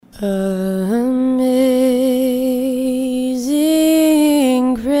Amazing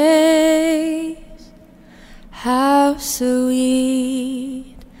grace, how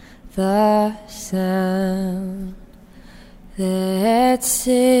sweet the sound that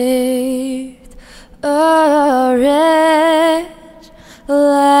saved a wretch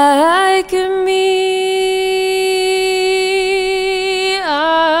like me.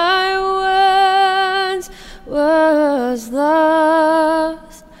 I once was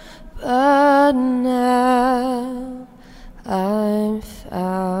lost, but now I'm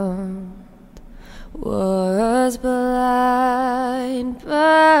found. Was blind,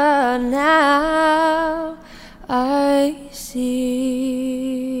 but now I see.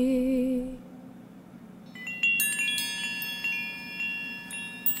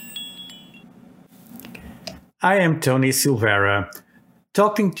 I am Tony Silvera,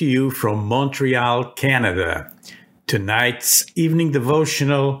 talking to you from Montreal, Canada. Tonight's evening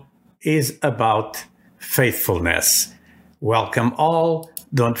devotional is about faithfulness. Welcome all.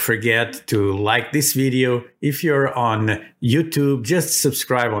 Don't forget to like this video. If you're on YouTube, just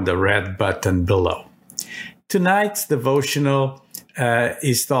subscribe on the red button below. Tonight's devotional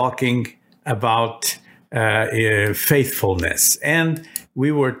is talking about faithfulness. And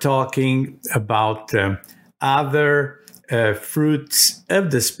we were talking about other fruits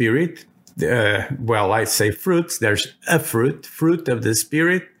of the Spirit. I say fruits. There's a fruit of the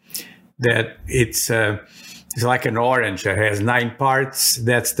Spirit, that it's like an orange that has 9 parts.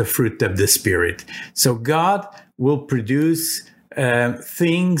 That's the fruit of the Spirit. So God will produce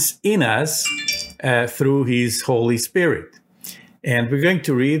things in us through His Holy Spirit. And we're going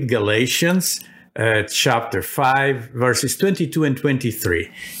to read Galatians chapter 5, verses 22 and 23.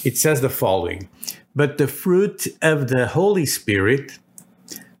 It says the following: "But the fruit of the Holy Spirit,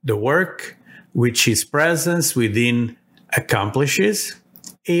 the work which His presence within accomplishes,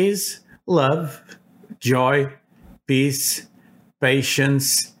 is love, joy, peace,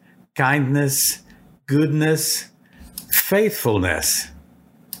 patience, kindness, goodness, faithfulness."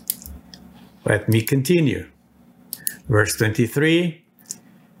 Let me continue. Verse 23,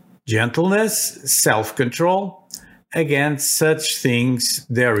 "Gentleness, self-control. Against such things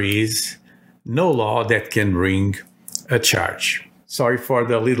there is no law that can bring a charge." Sorry for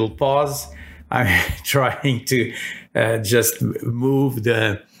the little pause. I'm trying to just move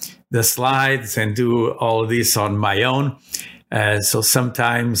the slides and do all this on my own. So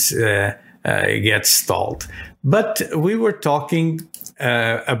sometimes it gets stalled. But we were talking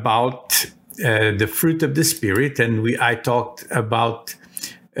about the fruit of the Spirit, and I talked about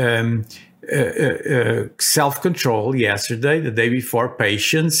self-control yesterday, the day before,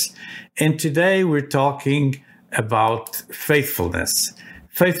 patience. And today we're talking about faithfulness.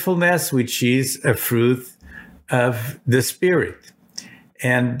 Faithfulness, which is a fruit of the Spirit.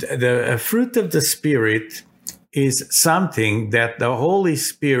 And the fruit of the Spirit is something that the Holy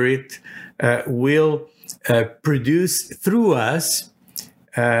Spirit will produce through us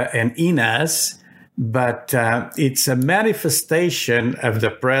and in us, but it's a manifestation of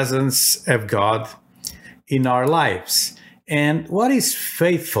the presence of God in our lives. And what is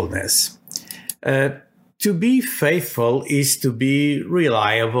faithfulness? To be faithful is to be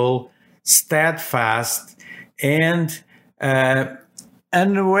reliable, steadfast, and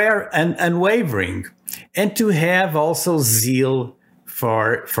unwavering, and to have also zeal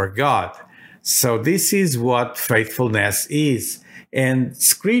for God. So this is what faithfulness is. And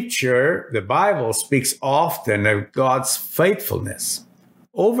Scripture, the Bible, speaks often of God's faithfulness.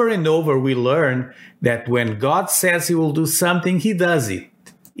 Over and over, we learn that when God says He will do something, He does it,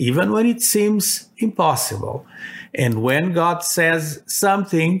 even when it seems impossible. And when God says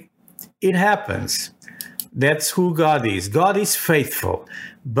something, it happens. That's who God is. God is faithful.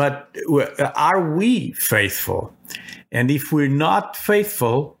 But are we faithful? And if we're not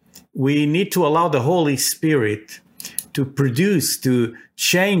faithful, we need to allow the Holy Spirit to produce, to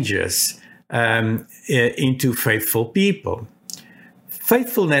change us into faithful people.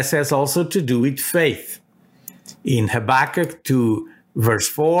 Faithfulness has also to do with faith. In Habakkuk 2, verse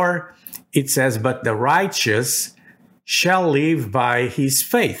 4, it says, "But the righteous shall live by his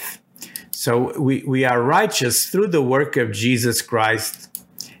faith." So we are righteous through the work of Jesus Christ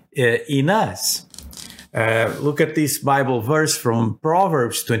in us. Look at this Bible verse from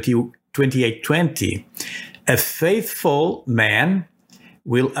Proverbs 28:20. "A faithful man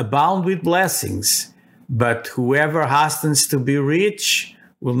will abound with blessings, but whoever hastens to be rich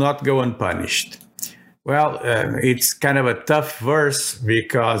will not go unpunished." Well, it's kind of a tough verse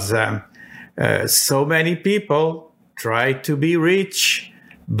because so many people try to be rich,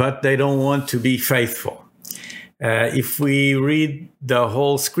 but they don't want to be faithful. If we read the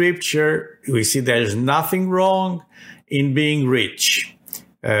whole scripture, we see there's nothing wrong in being rich.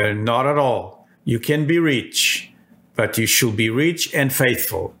 Not at all. You can be rich, but you should be rich and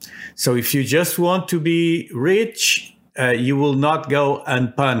faithful. So if you just want to be rich, you will not go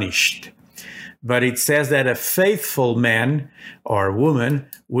unpunished. But it says that a faithful man or woman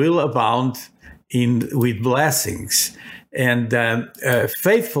will abound with blessings. And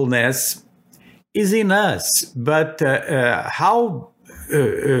faithfulness is in us. But how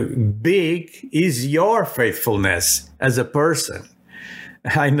big is your faithfulness as a person?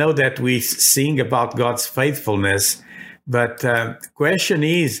 I know that we sing about God's faithfulness, but the question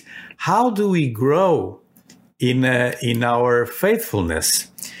is, how do we grow in our faithfulness?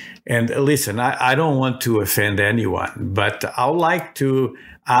 And listen, I don't want to offend anyone, but I would like to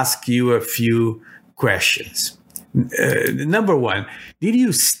ask you a few questions. Number one, did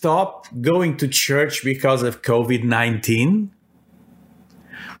you stop going to church because of COVID-19?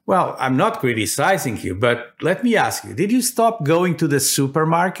 Well, I'm not criticizing you, but let me ask you, did you stop going to the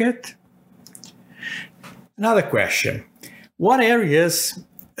supermarket? Another question, what areas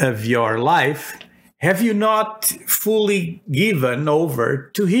of your life have you not fully given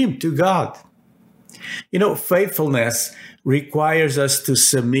over to Him, to God? You know, faithfulness requires us to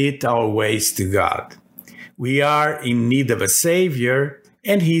submit our ways to God. We are in need of a Savior,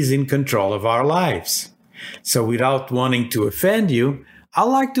 and He's in control of our lives. So without wanting to offend you, I'd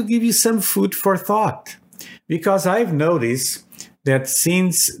like to give you some food for thought, because I've noticed that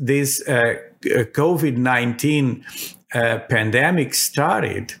since this COVID-19 pandemic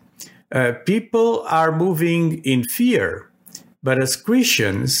started, people are moving in fear. But as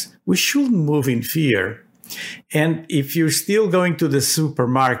Christians, we shouldn't move in fear. And if you're still going to the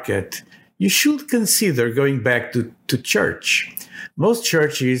supermarket, you should consider going back to church. Most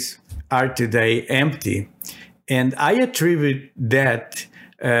churches are today empty. And I attribute that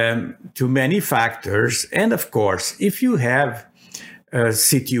to many factors. And of course, if you have a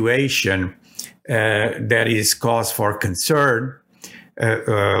situation that is cause for concern,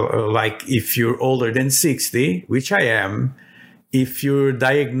 like if you're older than 60, which I am, if you're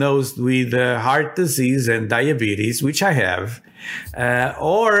diagnosed with heart disease and diabetes, which I have,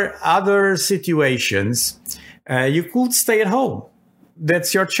 or other situations, you could stay at home.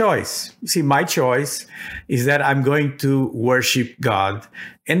 That's your choice. You see, my choice is that I'm going to worship God,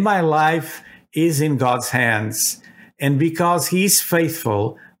 and my life is in God's hands. And because He's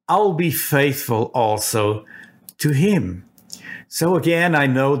faithful, I'll be faithful also to Him. So again, I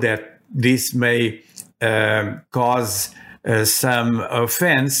know that this may cause some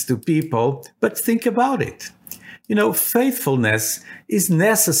offense to people, but think about it. You know, faithfulness is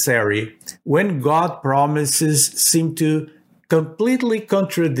necessary when God promises seem to completely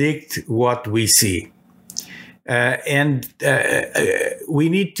contradict what we see. And we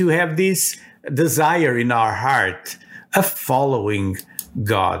need to have this desire in our heart of following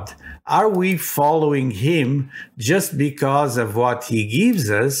God. Are we following Him just because of what He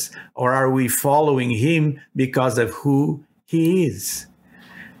gives us, or are we following Him because of who He is?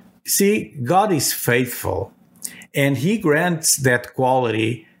 See, God is faithful, and He grants that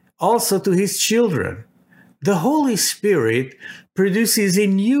quality also to His children. The Holy Spirit produces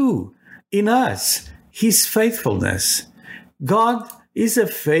in you, in us, His faithfulness. God is a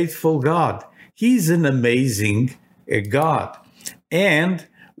faithful God. He's an amazing God. And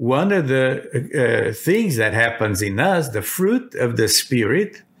one of the things that happens in us, the fruit of the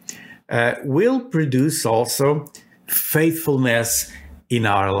Spirit, will produce also faithfulness in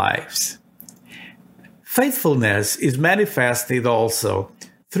our lives. Faithfulness is manifested also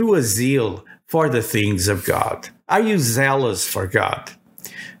through a zeal for the things of God. Are you zealous for God?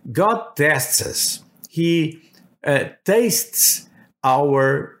 God tests us. He tastes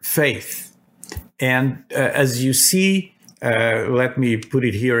our faith. And as you see, let me put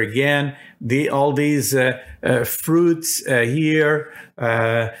it here again, all these fruits here,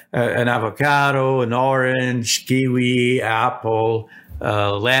 an avocado, an orange, kiwi, apple,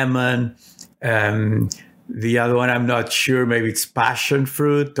 lemon, the other one, I'm not sure, maybe it's passion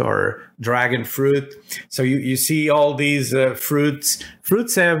fruit or dragon fruit. So you see all these fruits.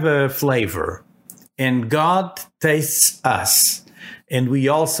 Fruits have a flavor, and God tastes us, and we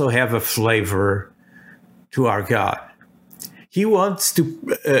also have a flavor to our God. He wants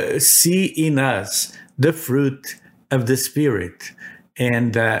to see in us the fruit of the Spirit.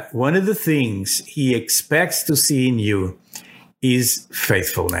 And one of the things He expects to see in you is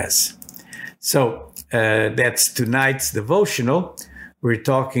faithfulness. So that's tonight's devotional. We're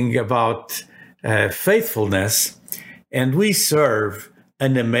talking about faithfulness, and we serve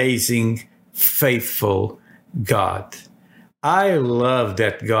an amazing, faithful God. I love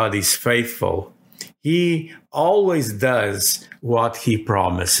that God is faithful. He always does what he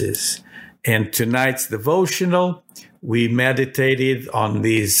promises. And tonight's devotional, we meditated on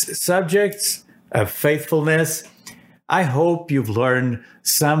these subjects of faithfulness. I hope you've learned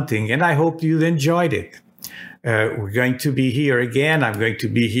something and I hope you enjoyed it. We're going to be here again. I'm going to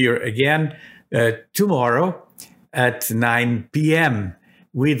be here again tomorrow at 9 p.m.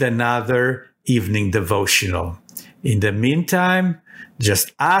 with another evening devotional. In the meantime,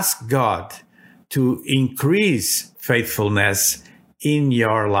 just ask God to increase faithfulness in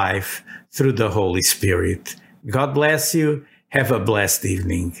your life through the Holy Spirit. God bless you. Have a blessed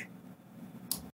evening.